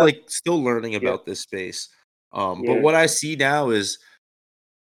what? still like still learning Yeah, about this space. But yeah. what I see now is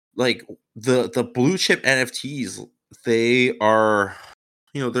like the blue chip NFTs, they are,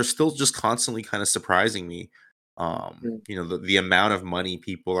 they're still just constantly kind of surprising me. Mm, The amount of money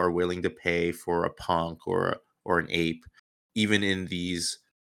people are willing to pay for a punk or an ape, even in these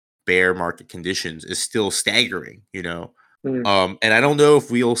bear market conditions, is still staggering. mm, And I don't know if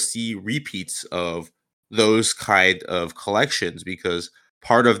we'll see repeats of those kind of collections because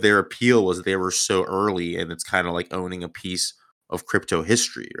part of their appeal was they were so early and it's kind of like owning a piece of crypto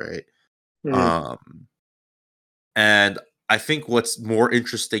history, right? mm, Um, and I think what's more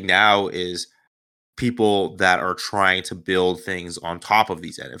interesting now is people that are trying to build things on top of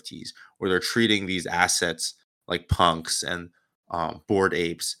these NFTs, where they're treating these assets like punks and bored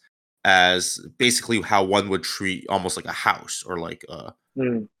apes as basically how one would treat almost like a house or like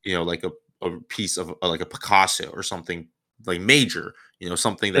mm, like a piece of like a Picasso or something like major,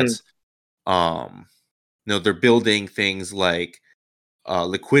 something mm, that's um they're building things like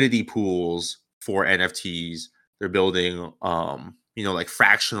liquidity pools for NFTs. They're building, like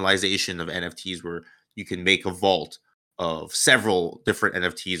fractionalization of NFTs where you can make a vault of several different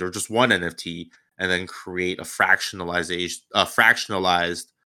NFTs or just one NFT and then create fractionalized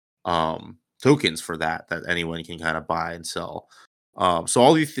tokens for that anyone can kind of buy and sell. So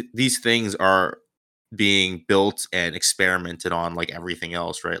all these things are being built and experimented on like everything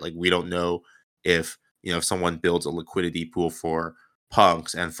else, right? Like we don't know if if someone builds a liquidity pool for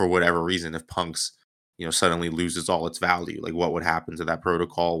punks and for whatever reason if punks suddenly loses all its value, like what would happen to that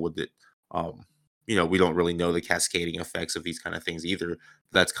protocol? Would it um we don't really know the cascading effects of these kind of things either.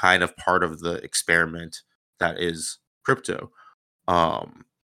 That's kind of part of the experiment that is crypto. um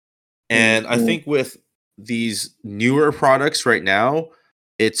mm, and I mm, think with these newer products right now,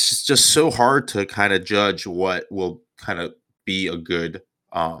 it's just so hard to kind of judge what will kind of be a good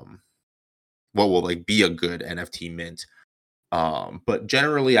what will like be a good NFT mint. But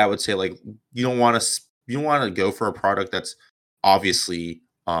generally I would say like you don't want to go for a product that's obviously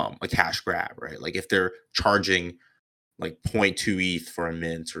a cash grab, right? Like if they're charging like point 0.2 ETH for a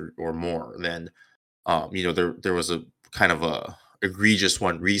mint or more, then there was a kind of a egregious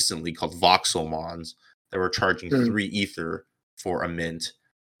one recently called Voxelmons that were charging mm, 3 Ether for a mint,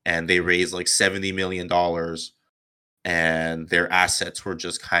 and they raised like $70 million, and their assets were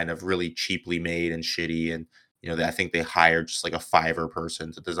just kind of really cheaply made and shitty, and I think they hired just like a Fiverr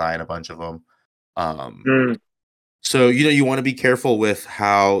person to design a bunch of them. Um, mm, so you want to be careful with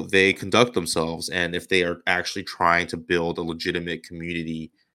how they conduct themselves and if they are actually trying to build a legitimate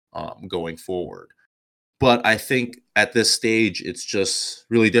community going forward. But I think at this stage, it's just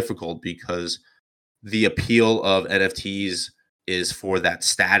really difficult because the appeal of NFTs is for that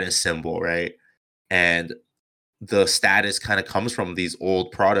status symbol, right? And the status kind of comes from these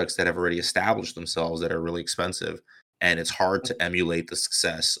old products that have already established themselves that are really expensive. And it's hard to emulate the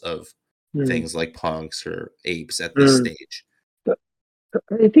success of Mm, things like punks or apes at this mm. stage.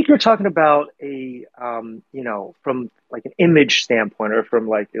 I think you're talking about from like an image standpoint or from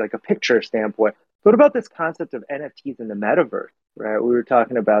like a picture standpoint. What about this concept of NFTs in the metaverse, right? We were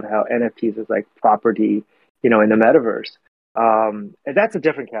talking about how NFTs is like property, in the metaverse. And that's a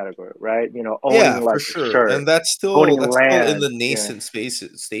different category, right? Yeah, Owning for like a sure. And shirt, owning that's still in land. the Yeah. nascent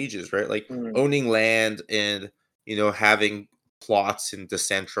spaces stages, right? Like Mm, owning land and having plots in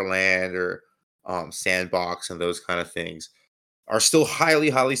Decentraland or Sandbox and those kind of things are still highly,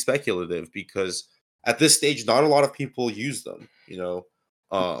 highly speculative because at this stage, not a lot of people use them.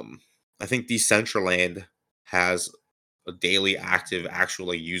 I think Decentraland has a daily active actual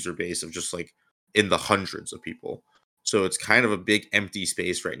like user base of just like in the hundreds of people. So it's kind of a big empty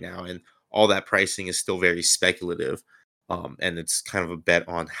space right now, and all that pricing is still very speculative. And it's kind of a bet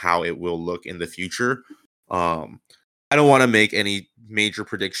on how it will look in the future. Um, I don't want to make any major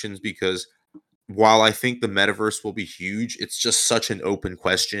predictions because while I think the metaverse will be huge, it's just such an open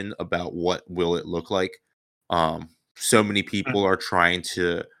question about what will it look like. So many people are trying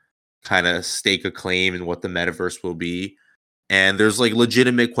to kind of stake a claim in what the metaverse will be, and there's like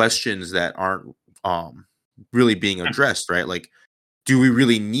legitimate questions that aren't really being addressed, right? Like, do we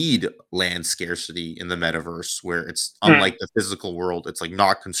really need land scarcity in the metaverse where it's mm, unlike the physical world, it's like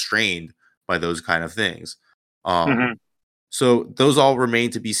not constrained by those kind of things? Um, mhm, so those all remain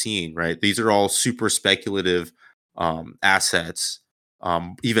to be seen, right? These are all super speculative assets,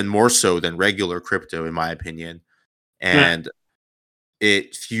 even more so than regular crypto, in my opinion. mm, And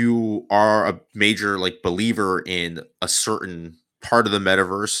if you are a major like believer in a certain part of the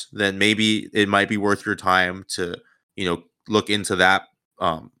metaverse, then maybe it might be worth your time to look into that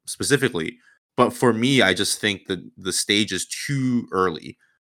specifically. But for me, I just think that the stage is too early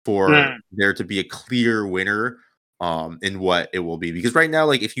for mm. there to be a clear winner in what it will be, because right now,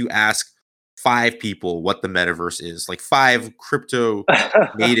 like, if you ask five people what the metaverse is, like five crypto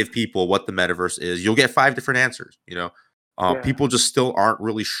native people what the metaverse is, you'll get five different answers. Yeah. People just still aren't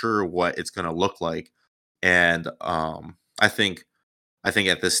really sure what it's going to look like. And I think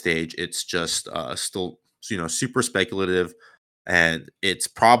at this stage it's just still super speculative, and it's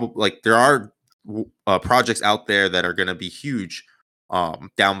probably like there are projects out there that are going to be huge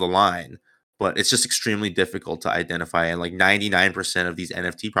down the line, but it's just extremely difficult to identify, and like 99% of these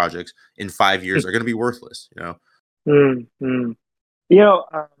NFT projects in 5 years are going to be worthless. Mm, mm. You know,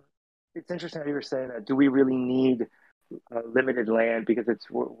 um, it's interesting how you were saying that. Do we really need limited land because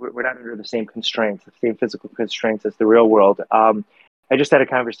we're not under the same constraints, the same physical constraints as the real world? I just had a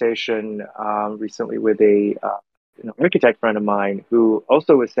conversation recently with an architect friend of mine who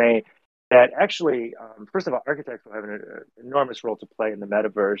also was saying that actually, first of all, architects will have an enormous role to play in the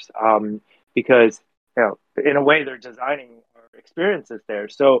metaverse because in a way, they're designing our experiences there.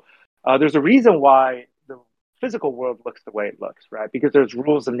 So there's a reason why the physical world looks the way it looks, right? Because there's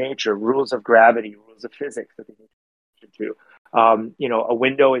rules of nature, rules of gravity, rules of physics that they need to. A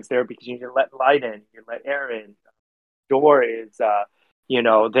window is there because you need to let light in, you let air in. Door is,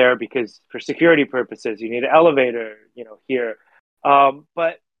 there because for security purposes, you need an elevator, here.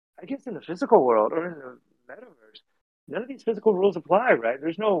 But I guess in the physical world or in the metaverse, none of these physical rules apply, right?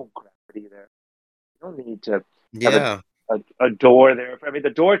 There's no gravity there. You don't need to have Yeah. a door there. I mean, the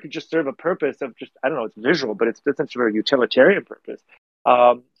door could just serve a purpose of just, I don't know, it's visual, but it's essentially a utilitarian purpose.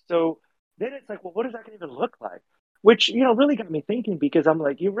 So then it's like, well, what does that even look like? Which, really got me thinking because I'm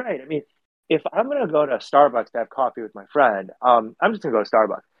like, you're right. I mean, if I'm going to go to Starbucks to have coffee with my friend, I'm just going to go to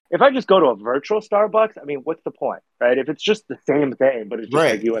Starbucks. If I just go to a virtual Starbucks, I mean, what's the point, right? If it's just the same thing, but it's just like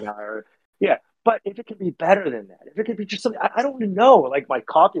Right. you and I are, yeah. But if it can be better than that, if it could be just something, I don't know, like my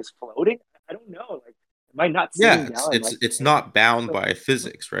coffee is floating. I don't know. Like, am I not Yeah, sitting it's down? Am I it's it's standing? not bound So, by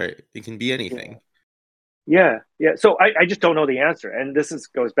physics, right? It can be yeah, anything. yeah, yeah. So I just don't know the answer, and this is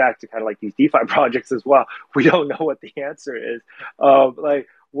goes back to kind of like these DeFi projects as well. We don't know what the answer is. Like,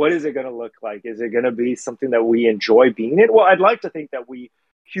 what is it going to look like? Is it going to be something that we enjoy being in? Well, I'd like to think that we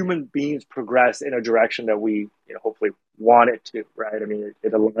human beings progress in a direction that we, hopefully want it to, right? I mean,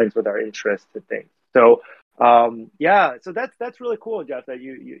 it aligns with our interests and things. So, yeah. So that's really cool, Jeff. That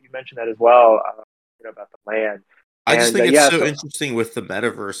you mentioned that as well. About the land, I just and think it's yeah. so So interesting with the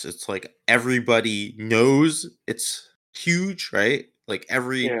metaverse. It's like everybody knows it's huge, right? Like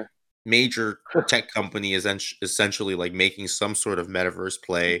every yeah. major tech company is essentially like making some sort of metaverse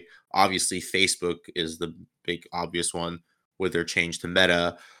play. Obviously, Facebook is the big obvious one with their change to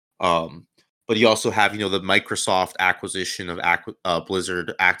Meta. Um, But you also have, the Microsoft acquisition of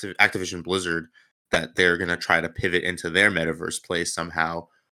Activision Blizzard, that they're gonna try to pivot into their metaverse place somehow.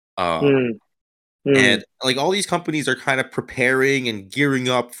 Mm, mm, And like all these companies are kind of preparing and gearing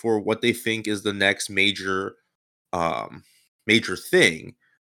up for what they think is the next um major thing,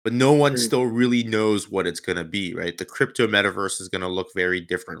 but no one mm. still really knows what it's going to be, right? The crypto metaverse is going to look very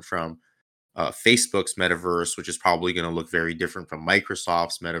different from Facebook's metaverse, which is probably going to look very different from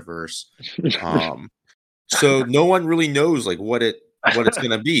Microsoft's metaverse. um so no one really knows like what it's going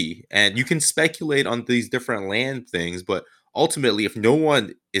to be, and you can speculate on these different land things, but ultimately if no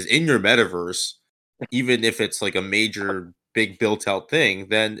one is in your metaverse, even if it's like a major big built out thing,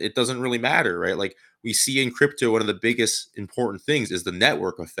 then it doesn't really matter, right? Like we see in crypto, one of the biggest important things is the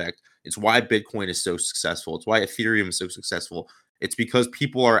network effect. It's why Bitcoin is so successful. It's why Ethereum is so successful. It's because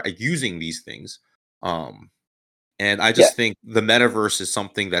people are using these things. Um, and I Yeah. just think the metaverse is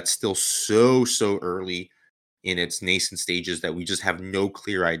something that's still so early in its nascent stages, that we just have no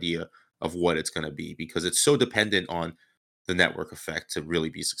clear idea of what it's going to be, because it's so dependent on the network effect to really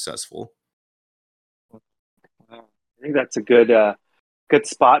be successful. Wow. I think that's a good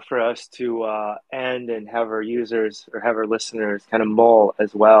spot for us to end and have our users or have our listeners kind of mull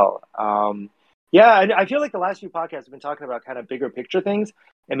as well. Yeah, I feel like the last few podcasts have been talking about kind of bigger picture things,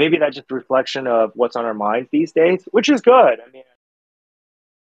 and maybe that's just a reflection of what's on our minds these days, which is good. I mean,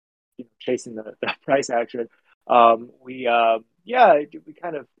 chasing the price action, yeah, we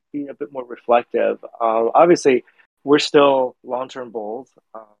kind of being a bit more reflective. Obviously, we're still long term bulls,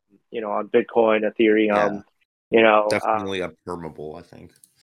 on Bitcoin, Yeah, Ethereum, you know, definitely a permeable, I think.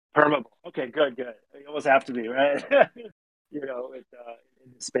 permeable. Okay, good, good. You almost have to be right. With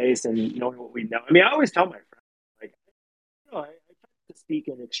in the space and knowing what we know. I mean, I always tell my friends, like, I try to speak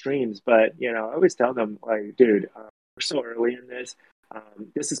in extremes, but I always tell them, like, dude, we're so early in this.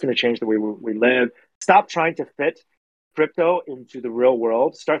 This is going to change the way we live. Stop trying to fit crypto into the real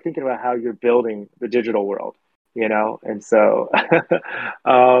world. Start thinking about how you're building the digital world. And so,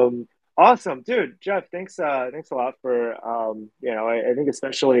 awesome, dude. Jeff, thanks a lot for I think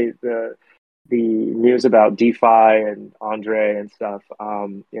especially the news about DeFi and Andre and stuff.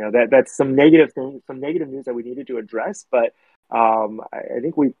 That's some negative things, some negative news that we needed to address. But I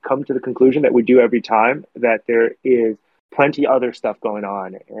think we've come to the conclusion that we do every time, that there is plenty other stuff going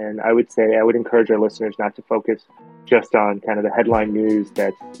on. And I would say I would encourage our listeners not to focus just on kind of the headline news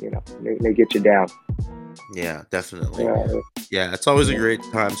that may get you down. Yeah, definitely. Uh, Yeah, it's always a great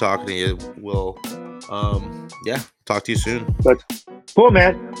time talking to you. We'll, yeah, talk to you soon. but cool,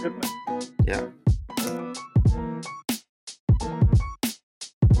 man. Have a good one. Yeah.